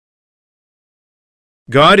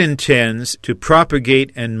God intends to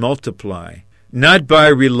propagate and multiply, not by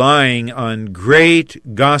relying on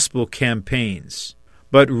great gospel campaigns,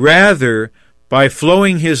 but rather by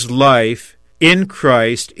flowing His life in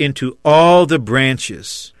Christ into all the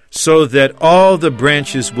branches, so that all the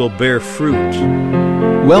branches will bear fruit.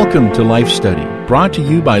 Welcome to Life Study, brought to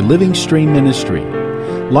you by Living Stream Ministry.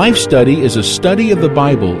 Life Study is a study of the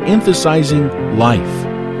Bible emphasizing life.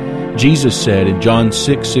 Jesus said in John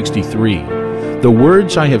 6:63, "The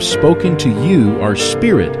words I have spoken to you are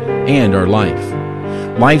spirit and are life."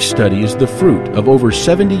 Life Study is the fruit of over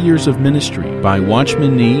 70 years of ministry by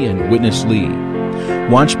Watchman Nee and Witness Lee.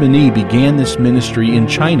 Watchman Nee began this ministry in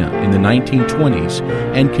China in the 1920s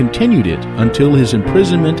and continued it until his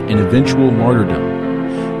imprisonment and eventual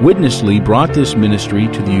martyrdom. Witness Lee brought this ministry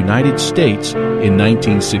to the United States in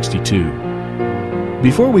 1962.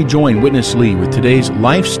 Before we join Witness Lee with today's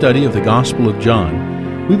life study of the Gospel of John,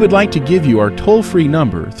 we would like to give you our toll-free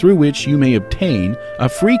number through which you may obtain a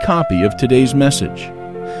free copy of today's message.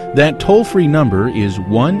 That toll-free number is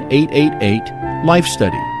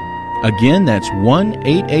 1-888-LIFE-STUDY. Again, that's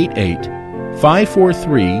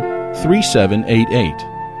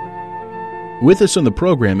 1-888-543-3788. With us on the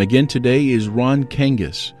program again today is Ron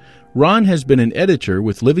Kangas. Ron has been an editor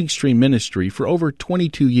with Living Stream Ministry for over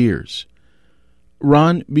 22 years.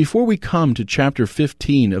 Ron, before we come to chapter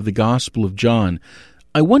 15 of the Gospel of John,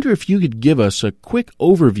 I wonder if you could give us a quick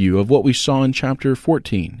overview of what we saw in chapter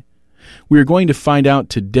 14. We are going to find out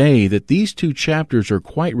today that these two chapters are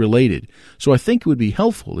quite related, so I think it would be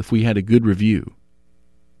helpful if we had a good review.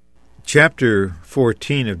 Chapter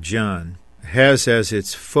 14 of John has as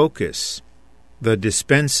its focus the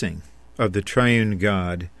dispensing of the triune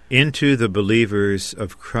God into the believers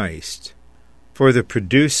of Christ for the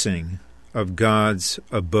producing of God's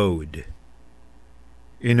abode.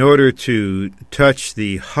 In order to touch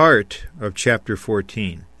the heart of chapter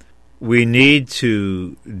 14, we need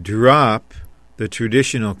to drop the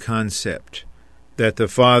traditional concept that the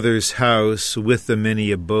Father's house with the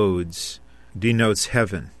many abodes denotes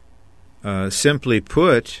heaven. Simply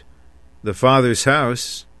put, the Father's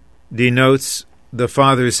house denotes the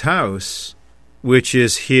Father's house, which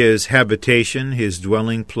is His habitation, His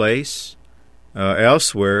dwelling place,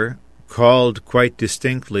 elsewhere called quite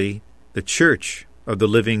distinctly the church of the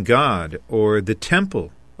living God, or the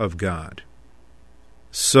temple of God.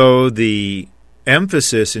 So the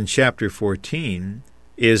emphasis in chapter 14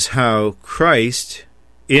 is how Christ,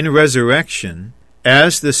 in resurrection,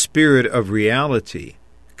 as the Spirit of reality,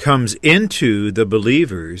 comes into the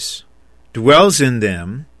believers, dwells in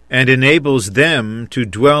them, and enables them to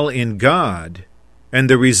dwell in God, and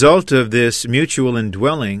the result of this mutual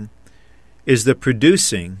indwelling is the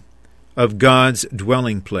producing of God's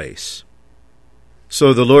dwelling place.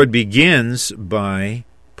 So the Lord begins by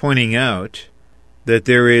pointing out that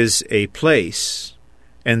there is a place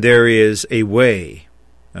and there is a way.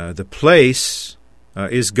 The place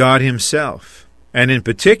is God Himself. And in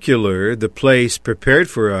particular, the place prepared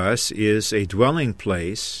for us is a dwelling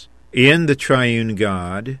place in the triune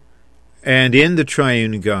God, and in the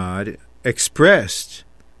triune God expressed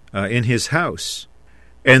in His house.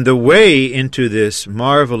 And the way into this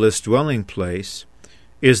marvelous dwelling place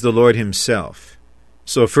is the Lord Himself.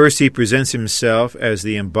 So first He presents Himself as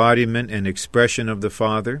the embodiment and expression of the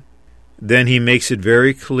Father. Then He makes it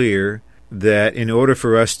very clear that in order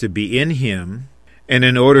for us to be in Him, and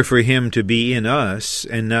in order for Him to be in us,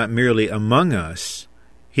 and not merely among us,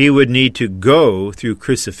 He would need to go through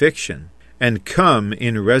crucifixion and come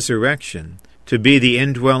in resurrection to be the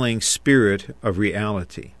indwelling Spirit of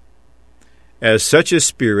reality. As such a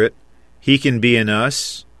Spirit, He can be in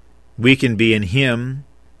us, we can be in Him,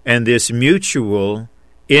 and this mutual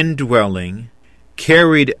indwelling,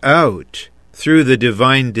 carried out through the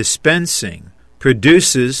divine dispensing,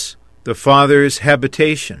 produces the Father's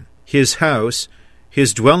habitation, His house,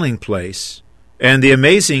 His dwelling place. And the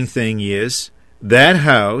amazing thing is, that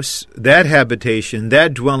house, that habitation,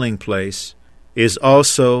 that dwelling place is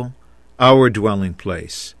also our dwelling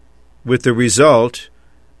place, with the result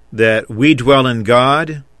that we dwell in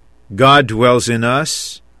God, God dwells in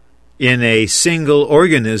us, in a single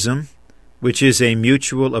organism, which is a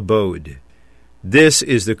mutual abode. This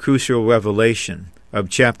is the crucial revelation of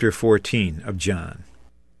chapter 14 of John.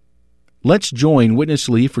 Let's join Witness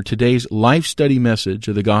Lee for today's life study message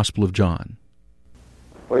of the Gospel of John.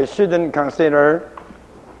 We shouldn't consider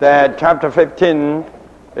that chapter 15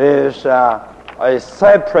 is a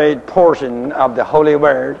separate portion of the Holy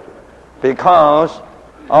Word, because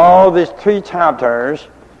all these three chapters,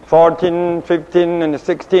 14, 15, and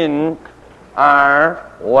 16,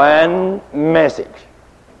 are one message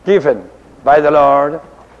given by the Lord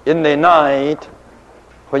in the night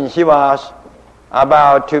when he was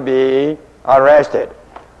about to be arrested.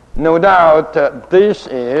 No doubt this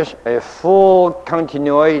is a full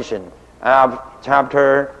continuation of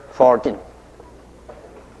chapter 14.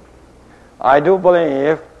 I do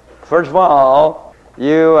believe, first of all,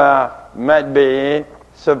 you might be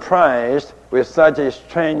surprised with such a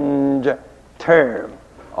strange term,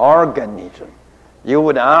 organism. You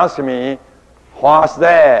would ask me, what's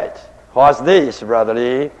that? What's this, Brother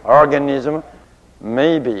Lee? Organism?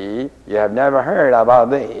 Maybe you have never heard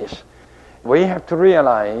about this. We have to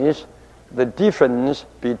realize the difference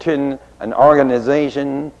between an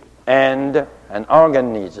organization and an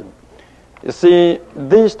organism. You see,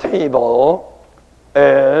 this table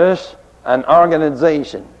is an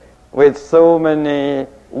organization with so many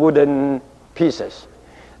wooden pieces.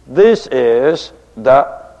 This is the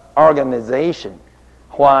organization.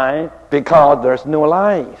 Why? Because there's no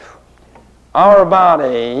life. Our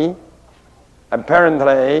body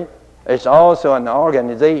apparently is also an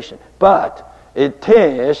organization, but it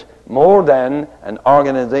is more than an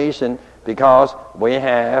organization because we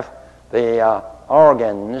have the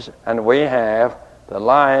organs and we have the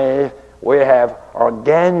life, we have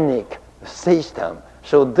organic system.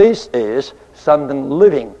 So this is something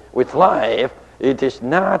living with life. It is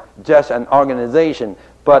not just an organization,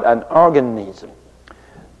 but an organism.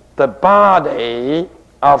 The body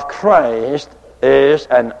of Christ is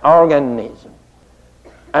an organism.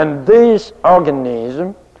 And this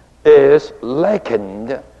organism is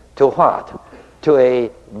likened to what? To a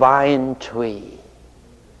vine tree.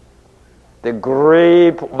 The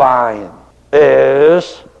grapevine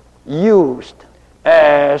is used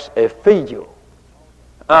as a figure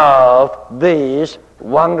of this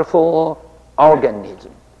wonderful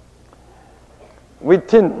organism.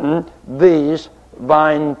 Within this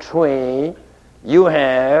vine tree, you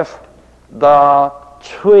have the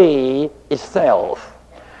tree itself,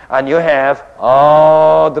 and you have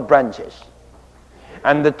all the branches.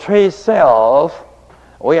 And the tree itself,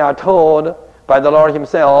 we are told by the Lord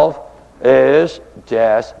Himself, is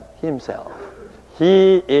just Himself.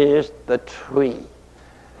 He is the tree.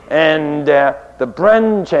 And the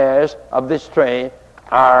branches of this tree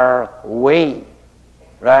are we,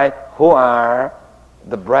 right? Who are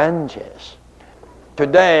the branches?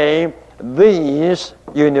 Today, this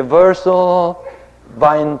universal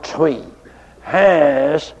vine tree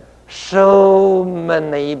has so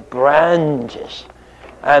many branches,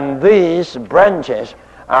 and these branches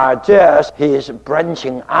are just His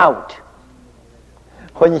branching out.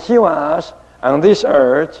 When He was on this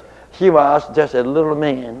earth, He was just a little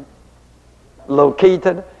man,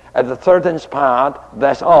 located at a certain spot,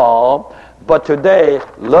 that's all. But today,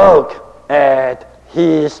 look at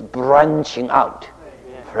His branching out.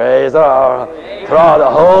 Praise the Lord. Throughout the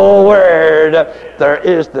whole world, there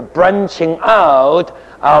is the branching out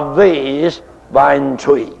of this vine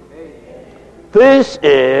tree. This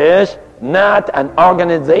is not an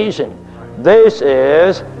organization. This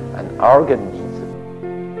is an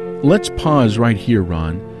organism. Let's pause right here,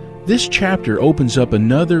 Ron. This chapter opens up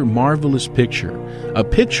another marvelous picture, a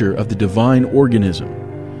picture of the divine organism.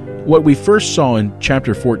 What we first saw in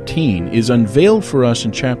chapter 14 is unveiled for us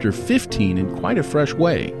in chapter 15 in quite a fresh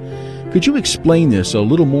way. Could you explain this a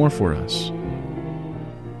little more for us?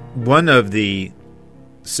 One of the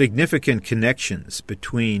significant connections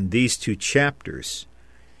between these two chapters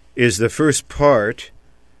is the first part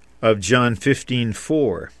of John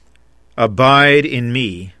 15:4. Abide in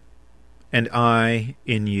me, and I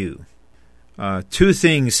in you. Two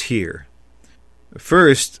things here.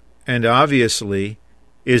 First, and obviously,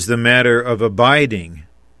 is the matter of abiding.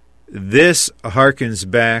 This harkens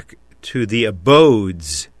back to the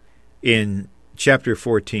abodes in chapter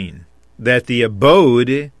 14, that the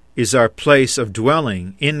abode is our place of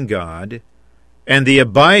dwelling in God, and the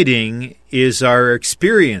abiding is our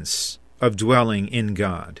experience of dwelling in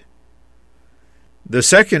God. The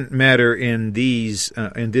second matter in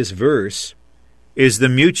this verse is the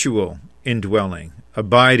mutual indwelling.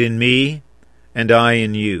 Abide in me, and I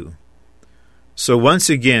in you. So once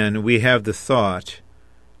again, we have the thought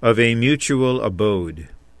of a mutual abode.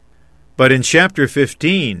 But in chapter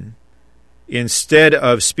 15, instead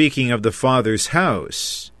of speaking of the Father's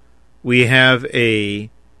house, we have a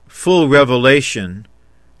full revelation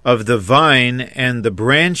of the vine and the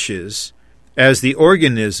branches as the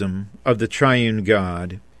organism of the triune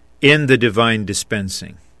God in the divine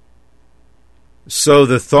dispensing. So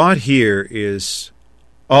the thought here is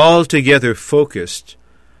altogether focused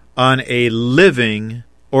on a living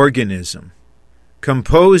organism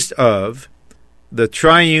composed of the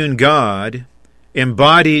triune God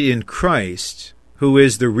embodied in Christ, who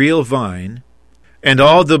is the real vine, and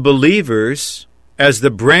all the believers as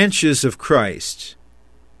the branches of Christ,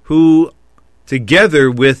 who,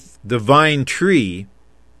 together with the vine tree,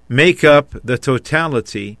 make up the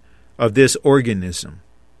totality of this organism.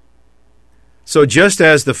 So just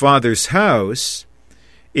as the Father's house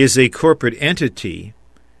is a corporate entity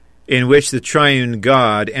in which the triune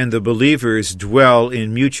God and the believers dwell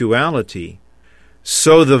in mutuality,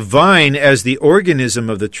 so the vine as the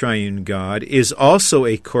organism of the triune God is also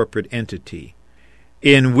a corporate entity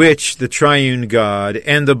in which the triune God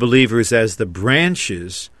and the believers as the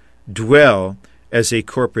branches dwell as a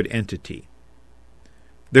corporate entity.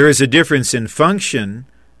 There is a difference in function,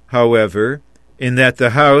 however, in that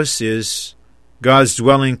the house is God's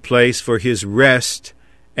dwelling place for His rest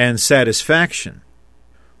and satisfaction,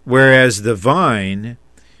 whereas the vine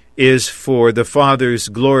is for the Father's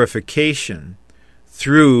glorification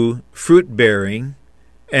through fruit-bearing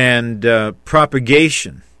and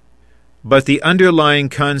propagation. But the underlying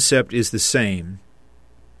concept is the same.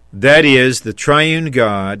 That is, the triune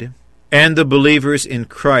God and the believers in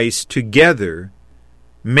Christ together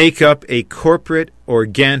make up a corporate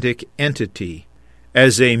organic entity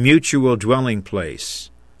as a mutual dwelling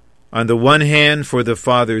place, on the one hand for the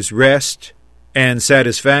Father's rest and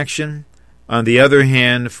satisfaction, on the other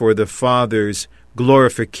hand for the Father's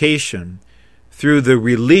glorification through the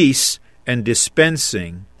release and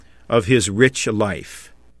dispensing of His rich life.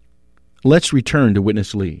 Let's return to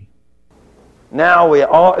Witness Lee. Now we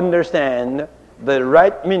all understand the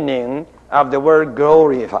right meaning of the word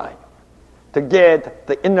glorify. To get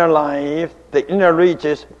the inner life, the inner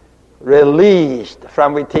riches released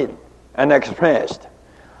from within and expressed.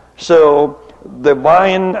 So the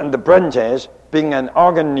vine and the branches being an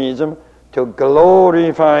organism to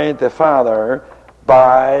glorify the Father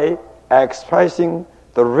by expressing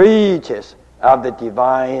the riches of the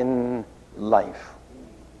divine life.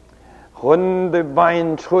 When the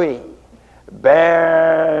vine tree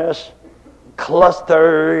bears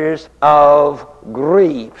clusters of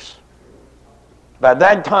grapes, by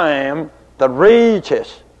that time the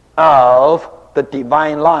riches of the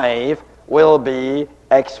divine life will be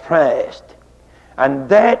expressed. And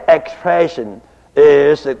that expression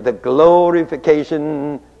is the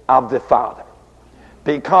glorification of the Father.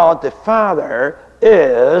 Because the Father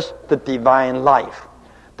is the divine life.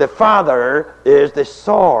 The Father is the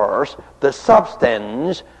source, the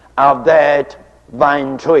substance of that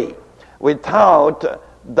vine tree. Without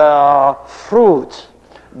the fruits,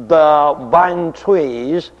 the vine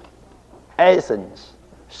tree's essence,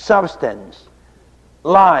 substance,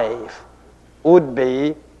 life would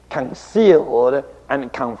be concealed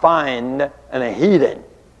and confined and hidden.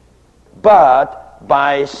 But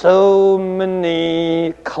by so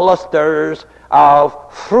many clusters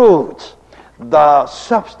of fruits, the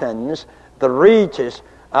substance, the riches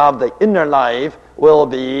of the inner life will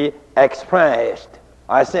be expressed.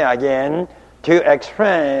 I say again, to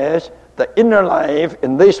express the inner life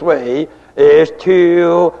in this way is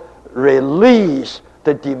to release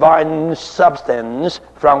the divine substance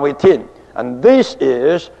from within. And this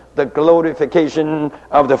is the glorification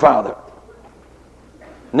of the Father.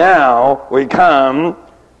 Now we come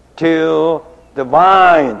to the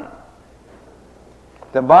vine.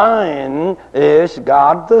 The vine is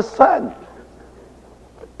God the Son.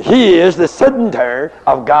 He is the center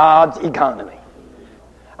of God's economy,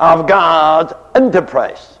 of God's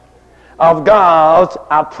enterprise, of God's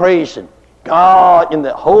operation. God in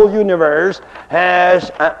the whole universe has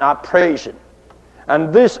an operation.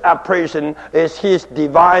 And this operation is His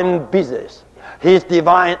divine business, His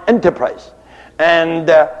divine enterprise. And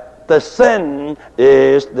the Son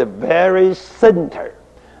is the very center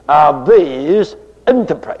of this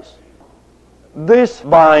enterprise. This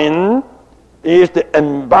vine is the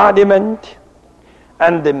embodiment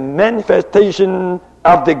and the manifestation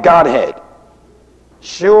of the Godhead.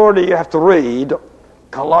 Surely you have to read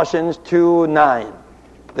Colossians 2:9.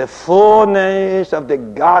 The fullness of the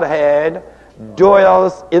Godhead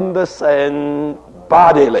dwells in the Son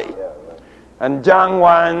bodily. And John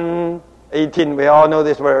 1:18, we all know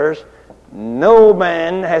this verse. No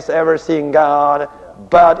man has ever seen God,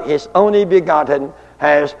 but His only begotten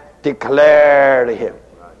has declared Him.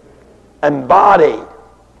 Embodied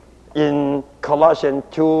in Colossians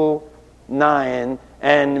 2:9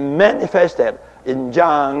 and manifested in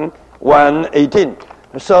John 1:18.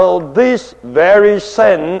 So this very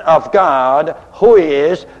Son of God, who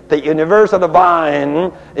is the universal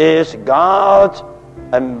vine, is God's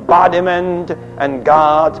embodiment and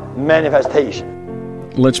God's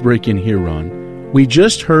manifestation. Let's break in here, Ron. We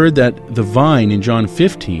just heard that the vine in John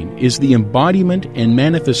 15 is the embodiment and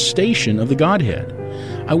manifestation of the Godhead.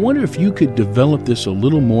 I wonder if you could develop this a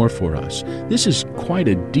little more for us. This is quite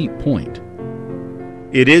a deep point.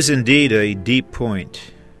 It is indeed a deep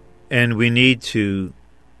point, and we need to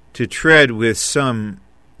tread with some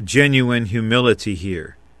genuine humility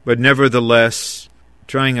here, but nevertheless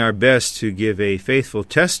trying our best to give a faithful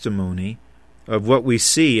testimony of what we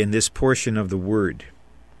see in this portion of the Word.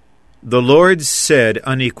 The Lord said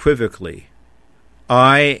unequivocally,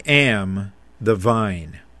 I am the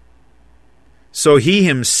vine. So He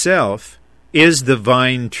Himself is the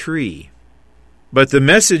vine tree. But the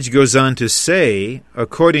message goes on to say,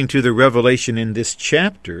 according to the revelation in this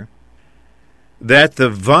chapter, that the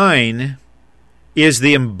vine is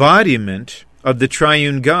the embodiment of the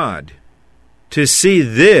triune God. To see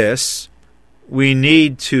this, we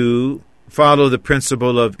need to follow the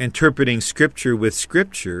principle of interpreting Scripture with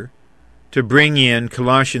Scripture to bring in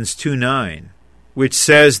Colossians 2:9, which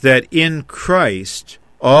says that in Christ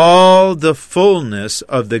all the fullness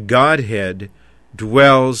of the Godhead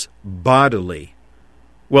dwells bodily.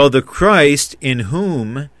 Well, the Christ in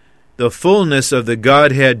whom the fullness of the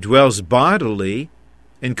Godhead dwells bodily,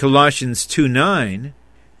 in Colossians 2:9,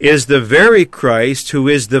 is the very Christ who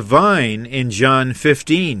is the vine in John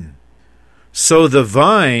 15. So the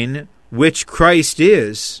vine, which Christ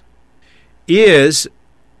is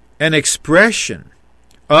an expression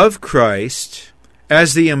of Christ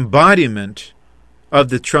as the embodiment of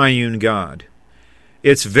the triune God.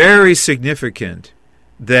 It's very significant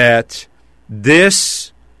that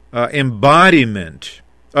this embodiment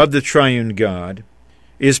of the triune God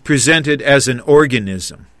is presented as an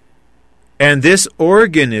organism. And this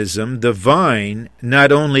organism, the vine,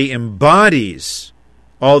 not only embodies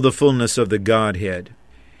all the fullness of the Godhead,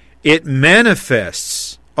 it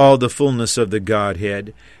manifests all the fullness of the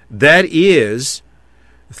Godhead. That is,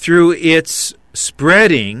 through its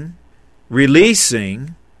spreading,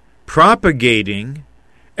 releasing, propagating,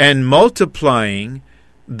 and multiplying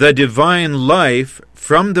the divine life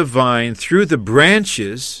from the vine through the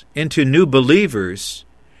branches into new believers,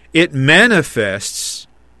 it manifests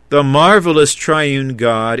the marvelous triune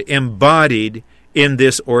God embodied in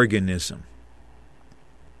this organism.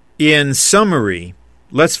 In summary,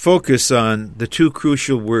 let's focus on the two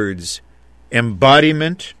crucial words,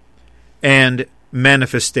 embodiment and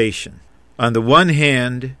manifestation. On the one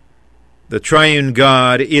hand, the triune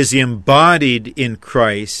God is embodied in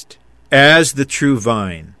Christ as the true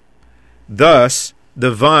vine. Thus,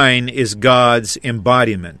 the vine is God's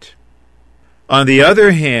embodiment. On the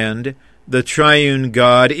other hand, the triune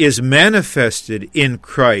God is manifested in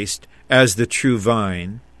Christ as the true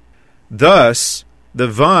vine. Thus, the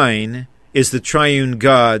vine is the triune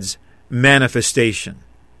God's manifestation.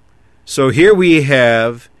 So here we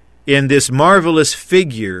have, in this marvelous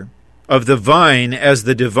figure of the vine as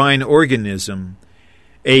the divine organism,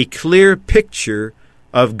 a clear picture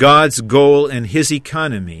of God's goal and His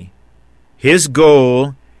economy. His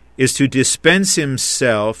goal is to dispense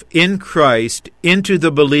Himself in Christ into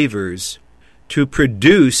the believers to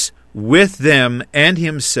produce with them and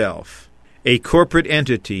Himself a corporate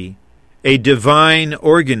entity, a divine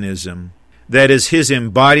organism that is His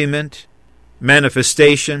embodiment,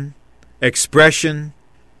 manifestation, expression,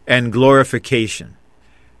 and glorification.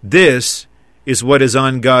 This is what is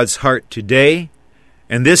on God's heart today,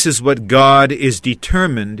 and this is what God is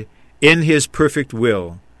determined in His perfect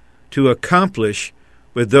will to accomplish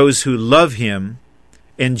with those who love Him,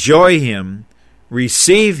 enjoy Him,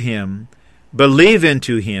 receive Him, believe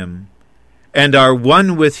into Him, and are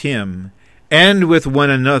one with Him and with one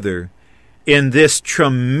another in this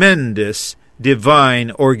tremendous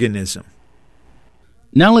divine organism.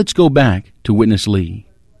 Now let's go back to Witness Lee.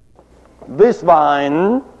 This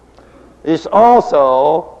vine is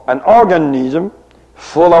also an organism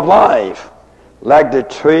full of life, like the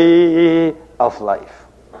tree of life.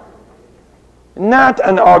 Not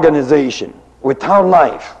an organization without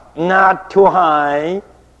life, not too high,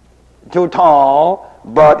 too tall,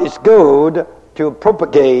 but it's good to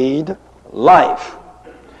propagate life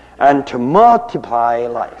and to multiply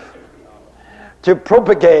life. To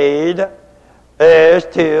propagate is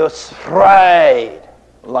to spread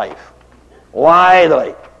life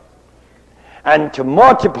widely. And to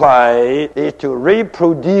multiply is to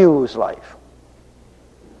reproduce life.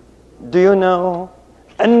 Do you know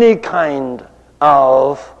any kind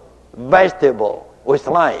of vegetable with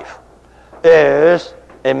life is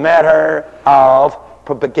a matter of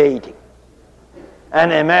propagating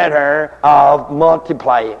and a matter of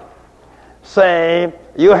multiplying? Say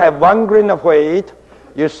you have one grain of wheat,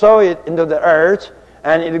 you sow it into the earth,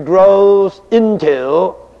 and it grows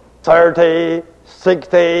into 30,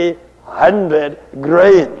 60, 100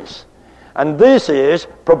 grains. And this is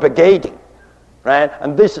propagating, right?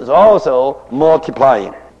 And this is also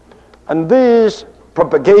multiplying. And this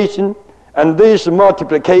propagation And this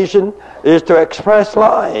multiplication is to express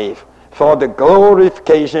life for the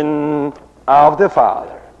glorification of the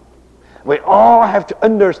Father. We all have to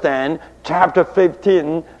understand chapter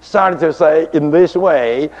 15 started to say in this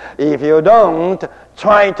way. If you don't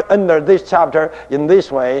try to under this chapter in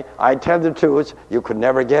this way, I tell the truth, you could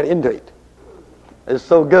never get into it. It's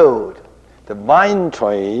so good. The vine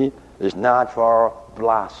tree is not for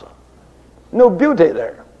blossom. No beauty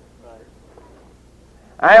there.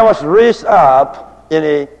 I was raised up in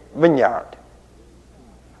a vineyard.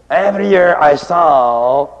 Every year I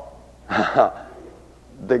saw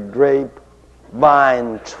the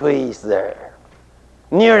grapevine trees there.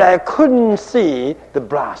 Nearly I couldn't see the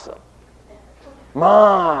blossom.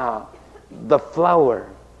 The flower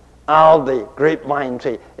of the grapevine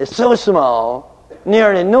tree is so small,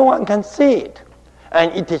 nearly no one can see it.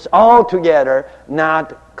 And it is altogether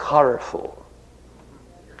not colorful.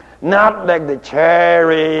 Not like the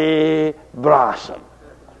cherry blossom.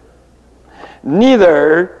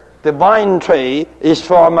 Neither the vine tree is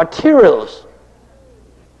for materials.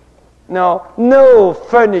 No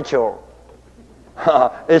furniture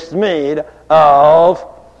is made of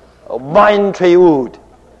vine tree wood.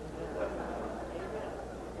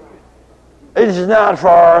 It is not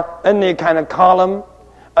for any kind of column,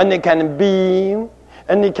 any kind of beam,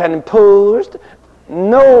 any kind of post.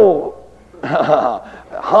 No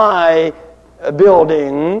high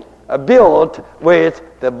building built with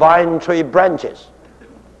the vine tree branches.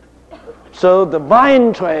 So the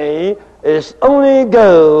vine tree is only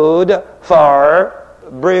good for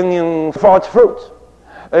bringing forth fruits.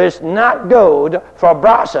 It's not good for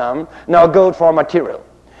blossom, nor good for material.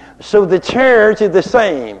 So the church is the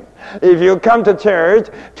same. If you come to church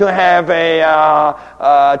to have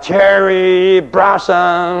a cherry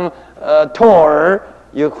blossom tour,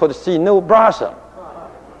 you could see no blossom.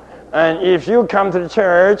 And if you come to the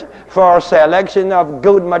church for a selection of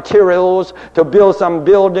good materials to build some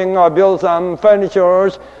building or build some furniture,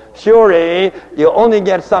 surely you only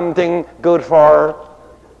get something good for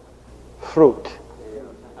fruit.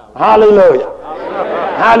 Hallelujah.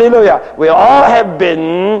 Hallelujah. We all have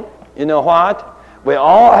been, you know what? We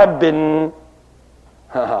all have been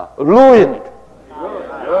ruined.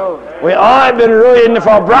 We all have been ruined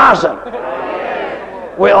for blossom.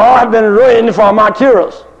 We all have been ruined for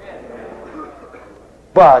materials.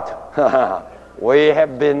 But we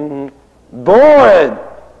have been born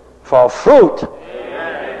for fruit.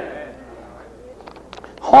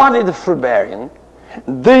 What is fruit bearing?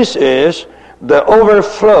 This is the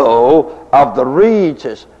overflow of the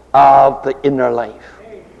riches of the inner life.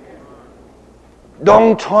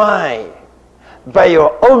 Don't try by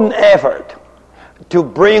your own effort to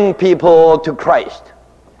bring people to Christ.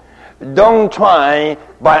 Don't try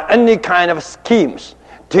by any kind of schemes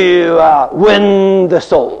to win the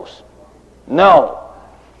souls. No.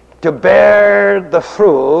 To bear the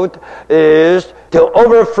fruit is to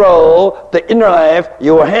overflow the inner life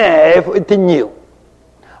you have within you.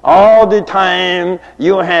 All the time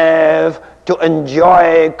you have to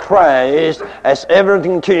enjoy Christ as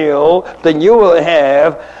everything to you, then you will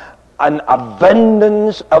have an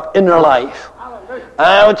abundance of inner life.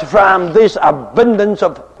 Out from this abundance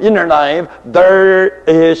of inner life, there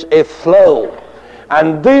is a flow.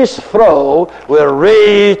 And this flow will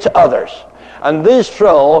reach others. And this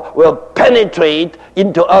flow will penetrate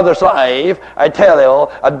into others' life. I tell you,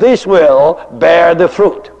 this will bear the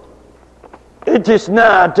fruit. It is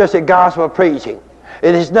not just a gospel preaching.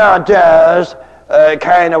 It is not just a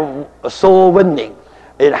kind of soul winning.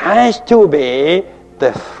 It has to be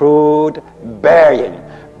the fruit bearing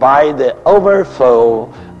by the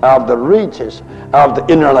overflow of the riches of the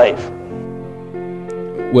inner life.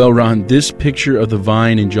 Well, Ron, this picture of the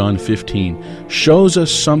vine in John 15 shows us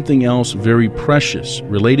something else very precious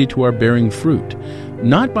related to our bearing fruit,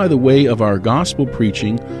 not by the way of our gospel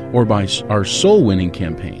preaching or by our soul-winning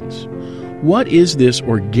campaigns. What is this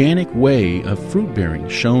organic way of fruit bearing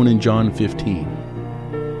shown in John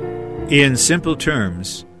 15? In simple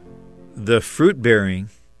terms, the fruit bearing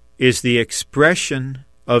is the expression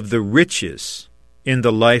of the riches in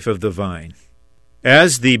the life of the vine.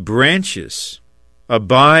 As the branches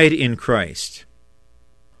abide in Christ,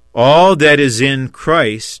 all that is in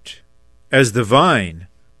Christ as the vine,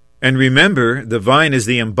 and remember, the vine is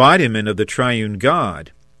the embodiment of the triune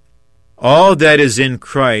God, all that is in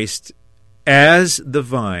Christ as the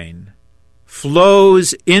vine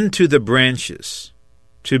flows into the branches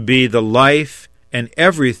to be the life and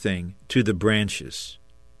everything to the branches.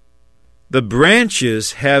 The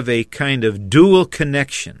branches have a kind of dual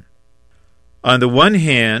connection. On the one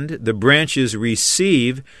hand, the branches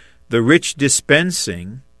receive the rich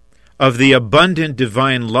dispensing of the abundant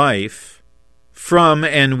divine life from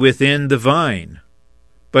and within the vine,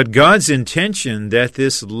 but God's intention that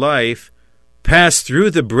this life pass through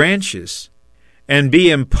the branches and be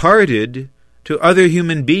imparted to other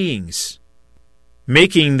human beings,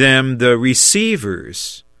 making them the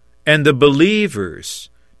receivers and the believers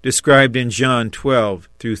described in John 12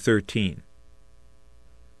 through 13.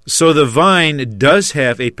 So the vine does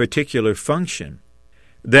have a particular function,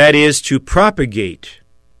 that is to propagate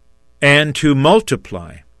and to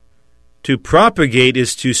multiply. To propagate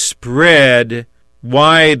is to spread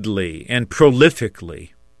widely and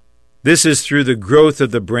prolifically. This is through the growth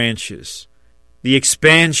of the branches, the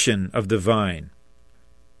expansion of the vine.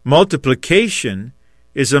 Multiplication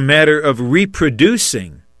is a matter of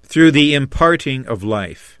reproducing through the imparting of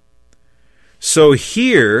life. So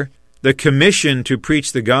here, the commission to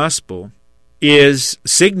preach the gospel is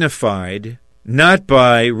signified not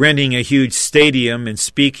by renting a huge stadium and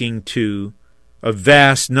speaking to a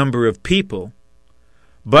vast number of people,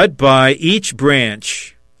 but by each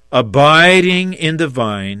branch abiding in the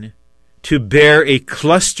vine to bear a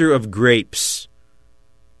cluster of grapes.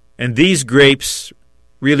 And these grapes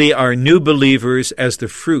really are new believers as the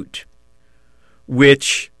fruit,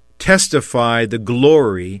 which testify the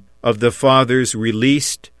glory of the Father's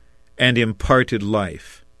released and imparted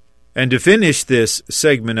life. And to finish this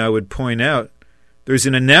segment, I would point out there's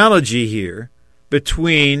an analogy here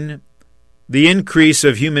between the increase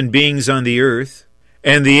of human beings on the earth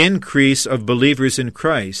and the increase of believers in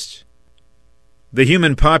Christ. The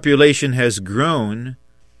human population has grown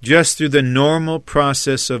just through the normal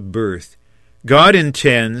process of birth. God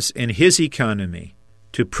intends in His economy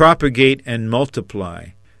to propagate and multiply,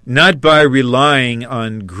 not by relying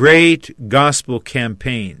on great gospel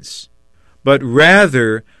campaigns, but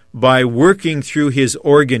rather by working through His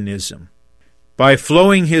organism, by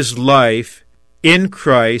flowing His life in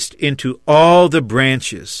Christ into all the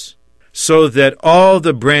branches, so that all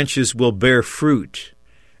the branches will bear fruit,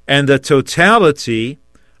 and the totality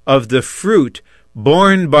of the fruit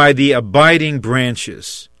borne by the abiding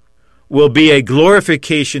branches will be a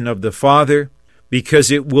glorification of the Father, because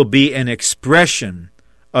it will be an expression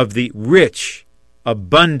of the rich,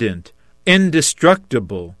 abundant,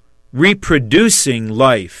 indestructible, reproducing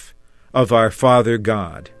life of our Father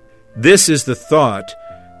God. This is the thought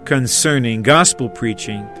concerning gospel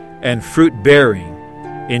preaching and fruit bearing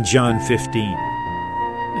in John 15.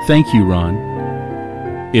 Thank you, Ron.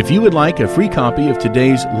 If you would like a free copy of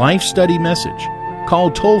today's Life Study message, call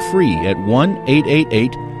toll-free at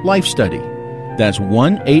 1-888-LIFE-STUDY. That's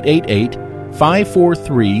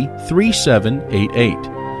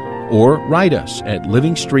 1-888-543-3788. Or write us at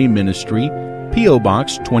Living Stream Ministry, P.O.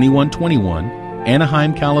 Box 2121,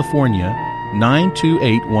 Anaheim, California,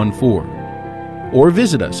 92814. Or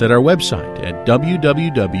visit us at our website at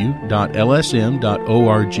www.lsm.org.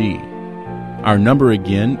 Our number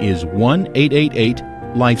again is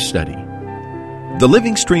 1-888-LIFE-STUDY. The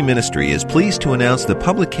Living Stream Ministry is pleased to announce the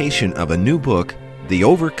publication of a new book, The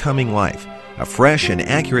Overcoming Life, a fresh and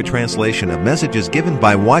accurate translation of messages given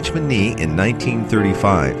by Watchman Nee in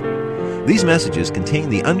 1935. These messages contain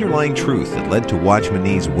the underlying truth that led to Watchman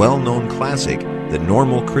Nee's well-known classic, The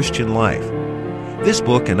Normal Christian Life. This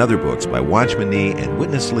book and other books by Watchman Nee and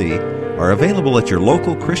Witness Lee are available at your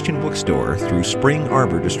local Christian bookstore through Spring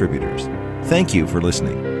Arbor Distributors. Thank you for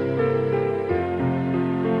listening.